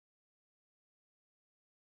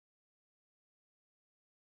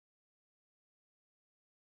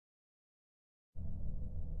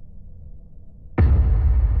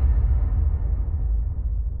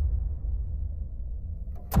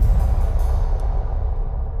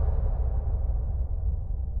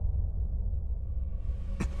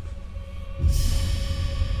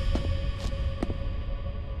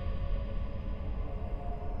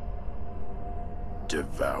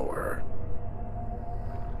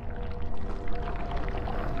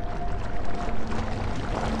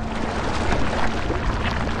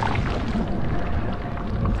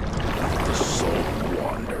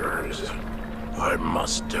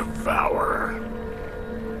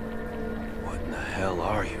hell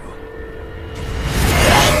are you?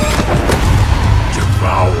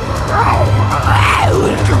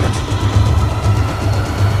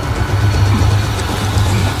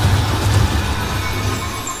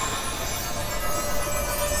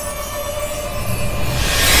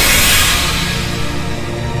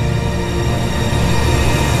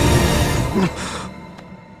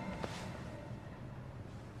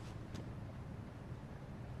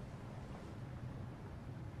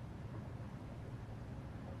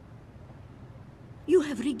 You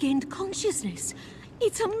have regained consciousness.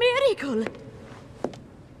 It's a miracle!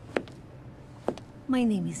 My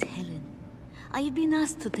name is Helen. I have been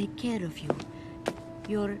asked to take care of you.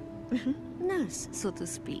 Your nurse, so to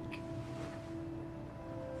speak.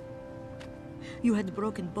 You had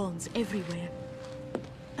broken bones everywhere.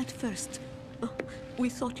 At first, we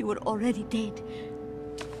thought you were already dead.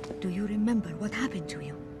 Do you remember what happened to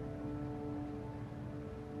you?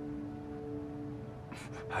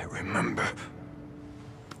 I remember.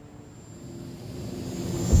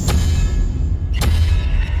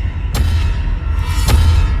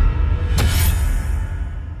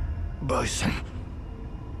 Bison.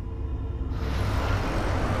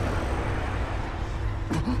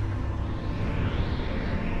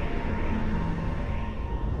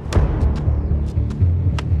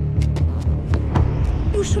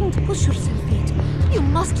 You shouldn't push yourself yet. You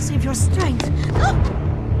must save your strength.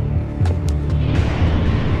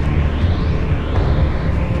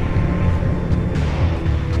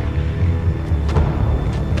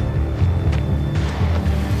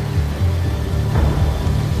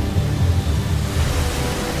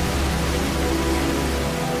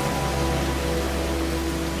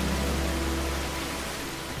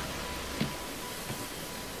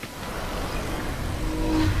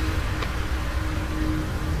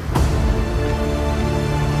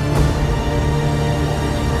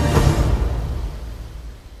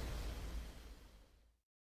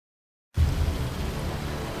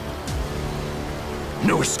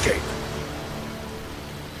 No escape.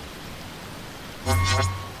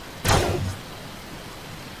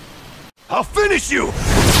 I'll finish you!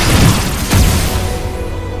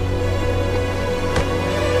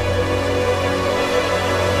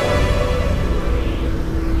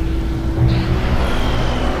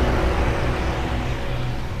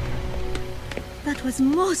 That was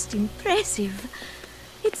most impressive.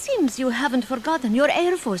 It seems you haven't forgotten your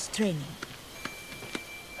Air Force training.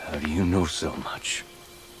 How do you know so much?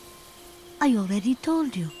 I already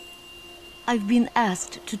told you. I've been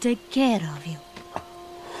asked to take care of you.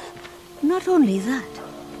 Not only that,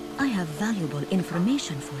 I have valuable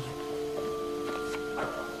information for you.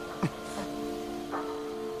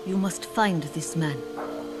 You must find this man,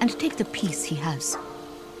 and take the piece he has.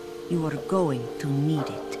 You are going to need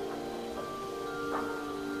it.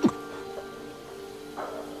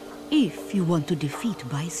 If you want to defeat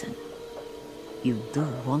Bison, you do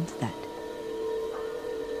want that.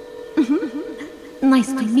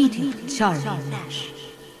 Nice to meet you, Charlie Nash.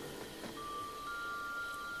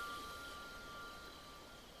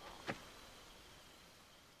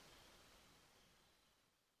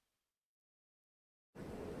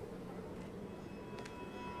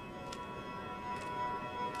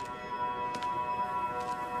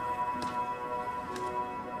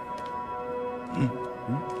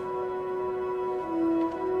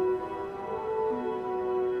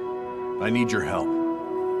 I need your help.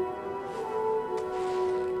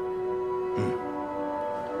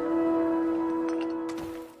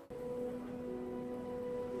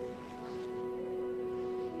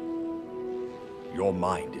 Your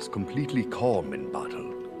mind is completely calm in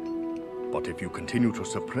battle. But if you continue to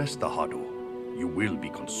suppress the Hado, you will be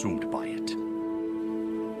consumed by it.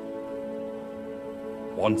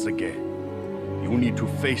 Once again, you need to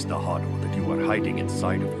face the Hado that you are hiding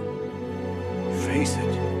inside of you. Face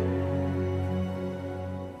it.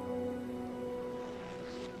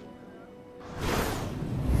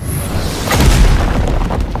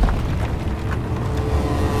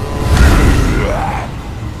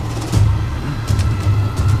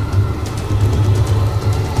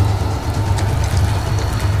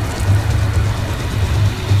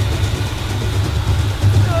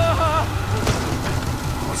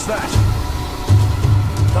 What's that?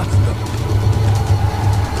 That's the...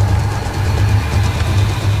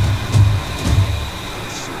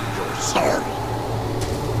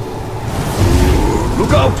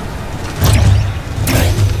 Look out!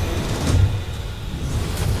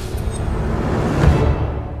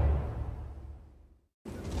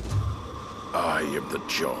 I am the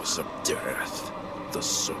jaws of death. The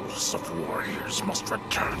souls of warriors must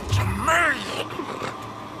return to me!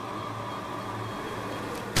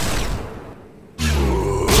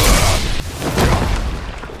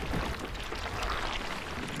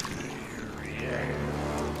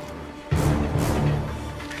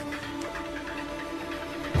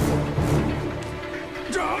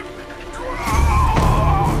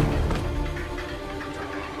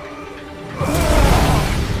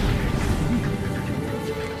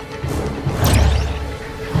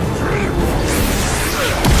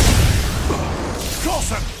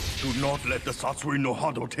 Satsui no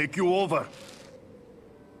Hado take you over.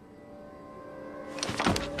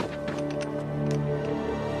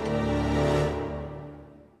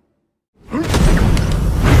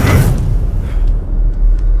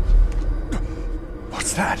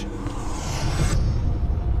 What's that?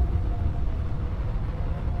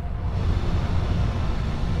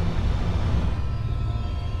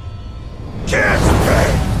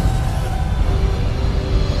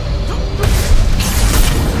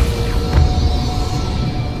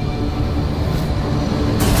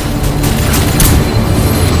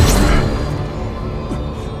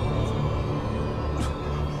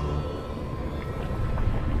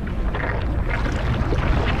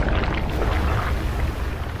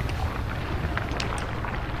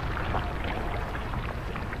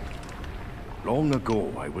 Long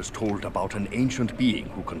ago, I was told about an ancient being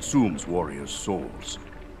who consumes warriors' souls.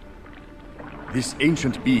 This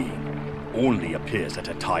ancient being only appears at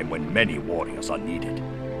a time when many warriors are needed.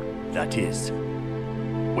 That is,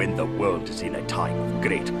 when the world is in a time of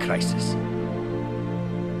great crisis.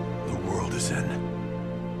 The world is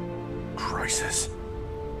in crisis.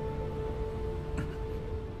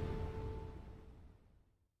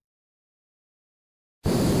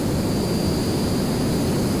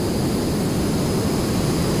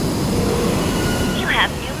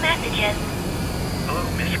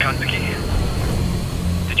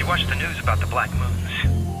 Did you watch the news about the Black Moons?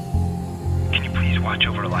 Can you please watch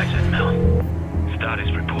over Eliza and Mel?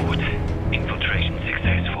 Status report. Infiltration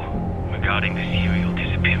successful. Regarding the serial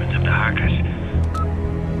disappearance of the hackers.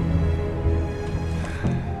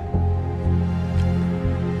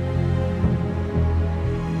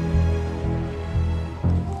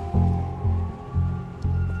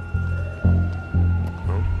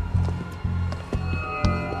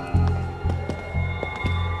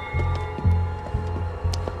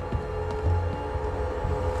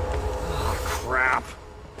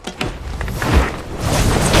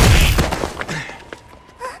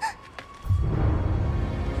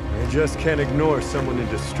 Just can't ignore someone in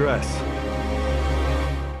distress.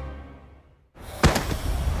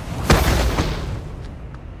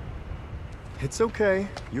 It's okay.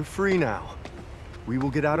 You're free now. We will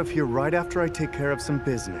get out of here right after I take care of some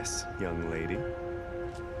business, young lady.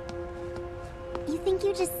 You think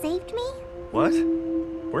you just saved me? What?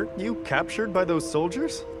 Weren't you captured by those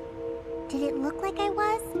soldiers? Did it look like I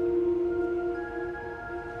was?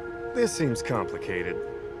 This seems complicated.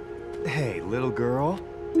 Hey, little girl.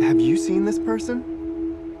 Have you seen this person?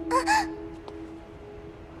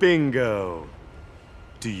 Bingo!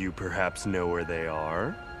 Do you perhaps know where they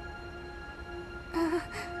are?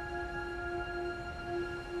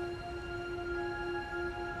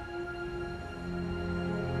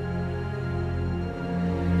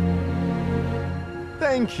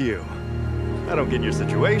 Thank you. I don't get your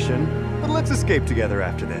situation, but let's escape together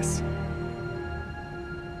after this.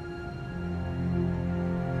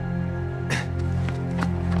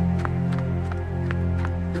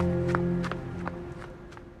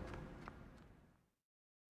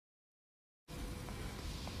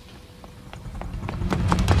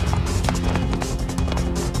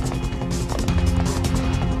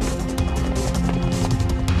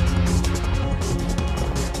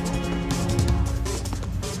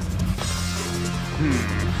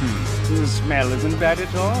 The smell isn't bad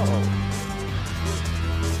at all.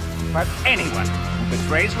 But anyone who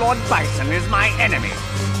betrays Lord Bison is my enemy.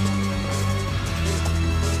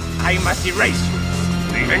 I must erase you,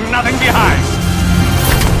 leaving nothing behind.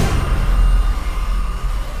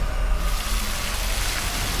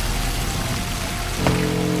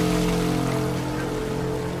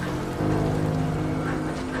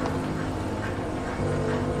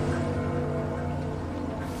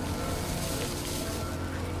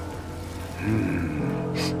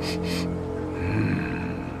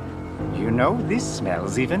 You know, this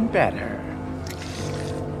smells even better.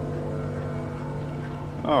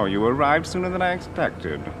 Oh, you arrived sooner than I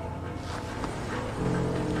expected.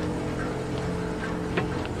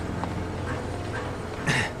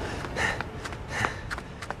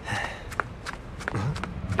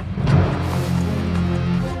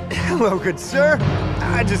 Hello, good sir.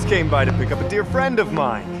 I just came by to pick up a dear friend of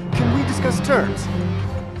mine. Can we discuss terms?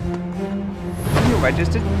 You are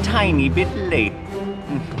just a tiny bit late.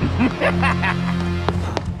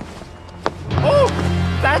 Oh,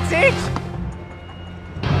 that's it!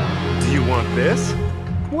 Do you want this?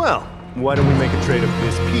 Well, why don't we make a trade of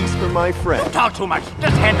this piece for my friend? Don't talk too much.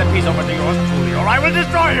 Just hand the piece over to yours truly, or I will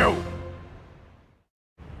destroy you!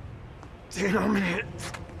 Damn it.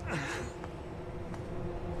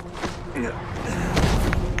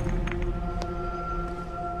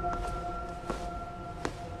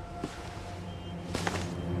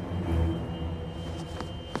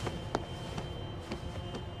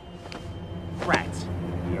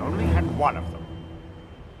 one of them.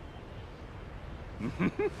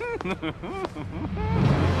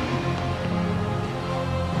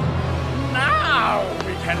 Now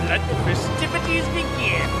we can let the festivities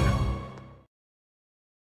begin.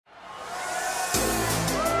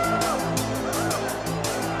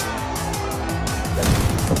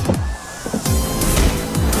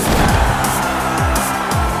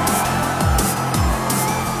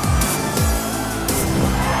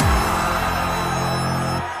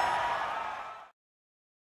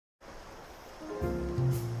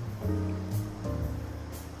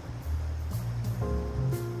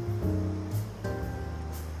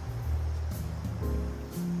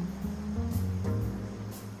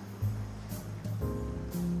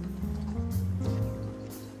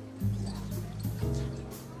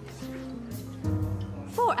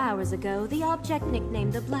 4 hours ago, the object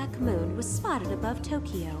nicknamed the Black Moon was spotted above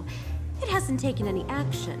Tokyo. It hasn't taken any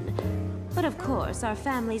action, but of course, our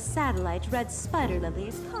family's satellite, Red Spider Lily,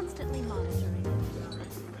 is constantly monitoring it.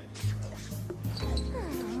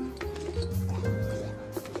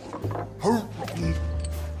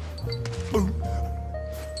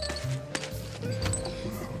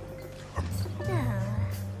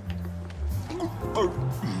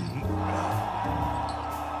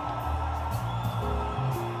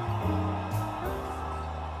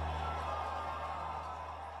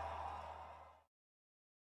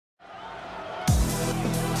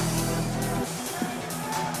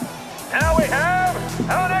 Now we have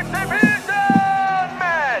an exhibition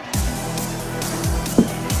match!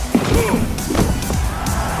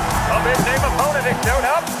 A big-name opponent has showed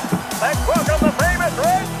up. Let's welcome the famous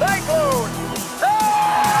Red Cyclone!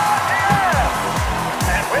 Yeah!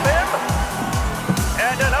 And with him,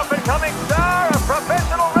 and an up-and-coming star of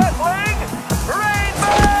professional wrestling,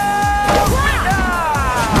 Rainbow!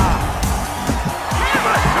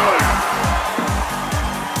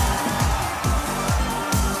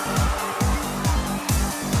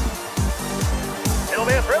 It'll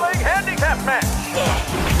be a thrilling handicap match.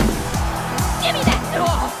 Give me that!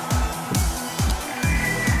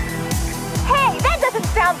 Hey, that doesn't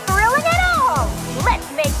sound thrilling at all! Let's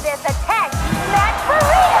make this a tag team match for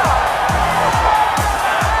real!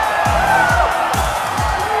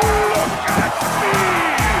 Look at me!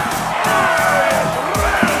 I am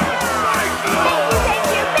Red Cyclone!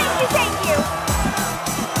 Thank you, thank you!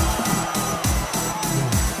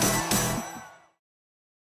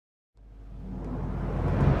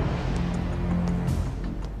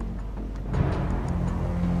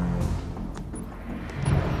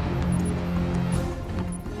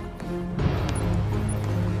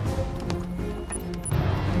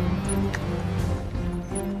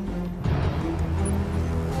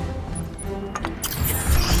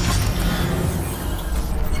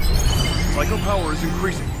 Psycho power is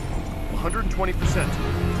increasing. 120%.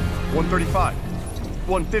 135.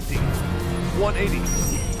 150. 180.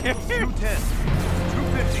 210.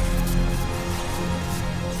 250.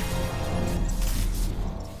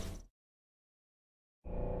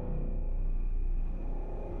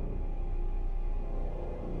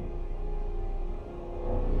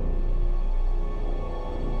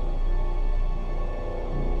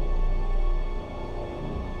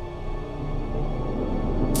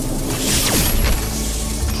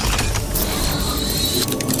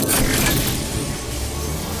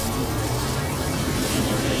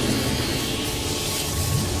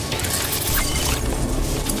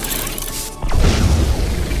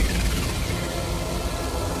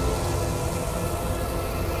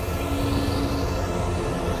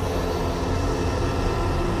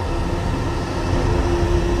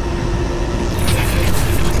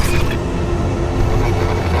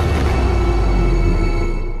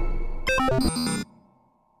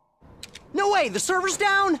 No way, the server's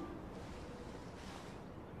down?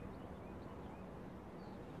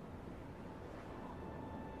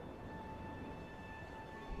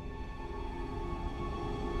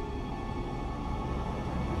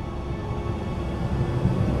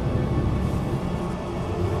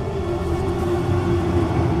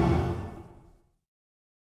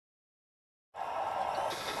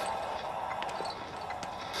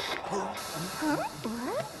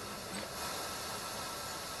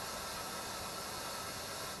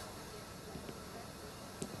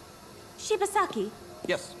 Shibasaki,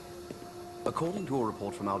 Yes. According to a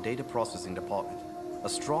report from our data processing department, a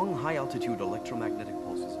strong high-altitude electromagnetic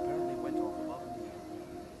pulses apparently went off above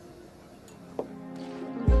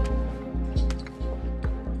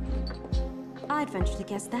I'd venture to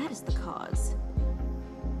guess that is the cause.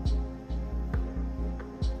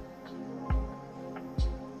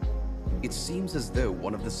 It seems as though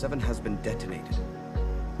one of the 7 has been detonated.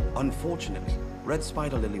 Unfortunately, Red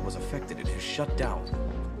Spider Lily was affected and is shut down.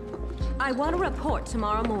 I want a report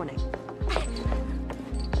tomorrow morning.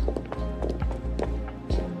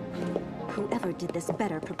 Whoever did this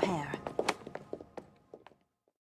better prepare.